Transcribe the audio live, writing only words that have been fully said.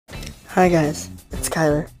Hi guys, it's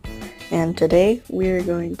Kyler, and today we're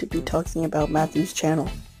going to be talking about Matthew's channel.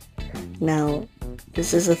 Now,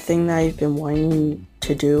 this is a thing that I've been wanting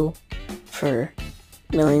to do for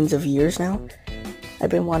millions of years now. I've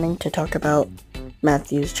been wanting to talk about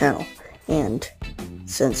Matthew's channel, and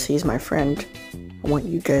since he's my friend, I want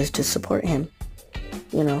you guys to support him.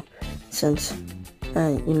 Since,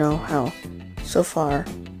 you know how so far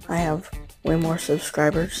I have way more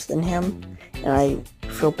subscribers than him, and I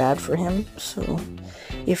feel bad for him. So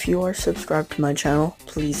if you are subscribed to my channel,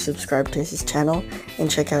 please subscribe to his channel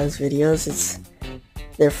and check out his videos.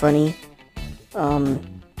 They're funny,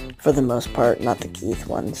 for the most part, not the Keith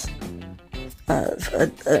ones.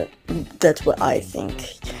 That's what I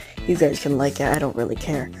think. You guys can like it, I don't really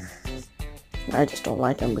care. I just don't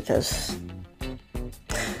like them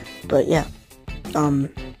but yeah,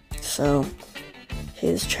 so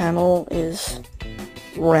his channel is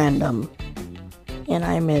random, and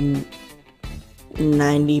I'm in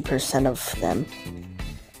 90% of them,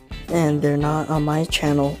 and they're not on my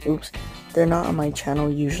channel. They're not on my channel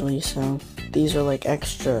usually, so these are like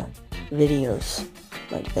extra videos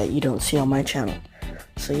like that you don't see on my channel.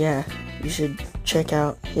 So yeah, you should check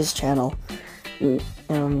out his channel.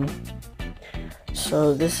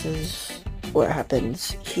 So this is what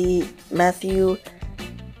happens. Matthew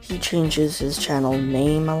changes his channel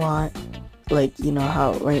name a lot. Like, you know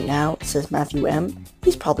how right now it says Matthew M?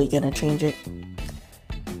 He's probably gonna change it.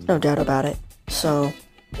 No doubt about it. So,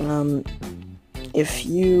 if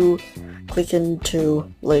you click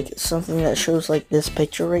into, like, something that shows, like, this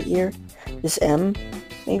picture right here, this M,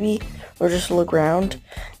 maybe, or just look around,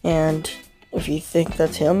 and if you think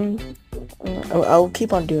that's him, I'll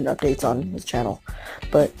keep on doing updates on his channel,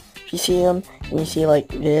 but if you see him, and you see, like,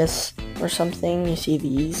 this, or something, you see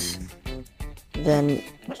these, then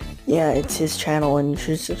yeah, it's his channel and you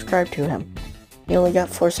should subscribe to him. He only got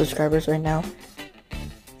 4 subscribers right now,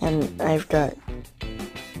 and I've got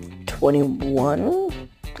 21,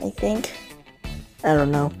 I think. I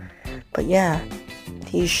don't know, but yeah,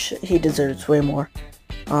 he deserves way more.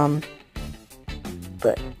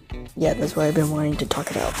 But yeah, that's what I've been wanting to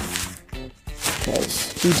talk about,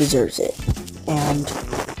 because he deserves it. And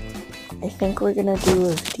I think we're gonna do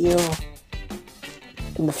a video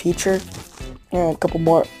in the future, and a couple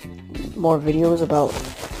more videos about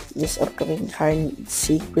this upcoming hide and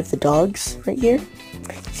seek with the dogs right here.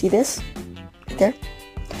 See this? Right there?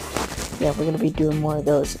 Yeah, we're gonna be doing more of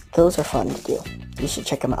those. Those are fun to do. You should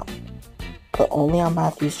check them out. But only on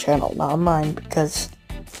Matthew's channel, not on mine, because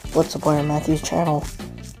what's the point of Matthew's channel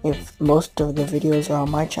if most of the videos are on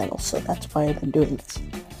my channel? So that's why I've been doing this.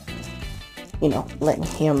 Letting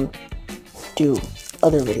him do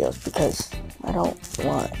other videos, because I don't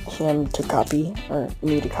want him to copy, or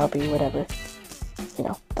me to copy, whatever.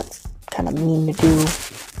 That's kind of mean to do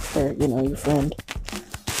for, your friend.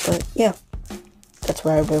 But yeah, that's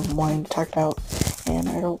what I've been wanting to talk about, and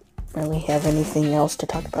I don't really have anything else to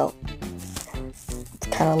talk about. It's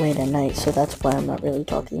kind of late at night, so that's why I'm not really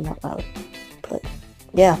talking out loud. But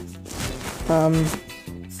yeah,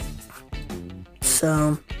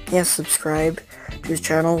 so yeah, subscribe to his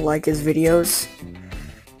channel, like his videos,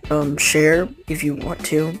 share if you want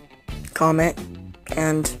to, comment,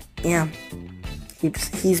 and yeah,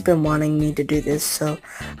 he's been wanting me to do this, so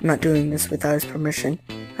I'm not doing this without his permission.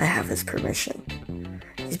 I have his permission.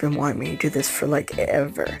 He's been wanting me to do this for like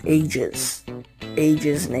ages and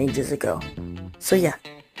ages ago. So yeah,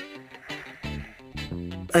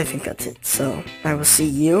 I think that's it. So I will see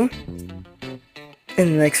you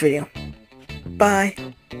in the next video. Bye.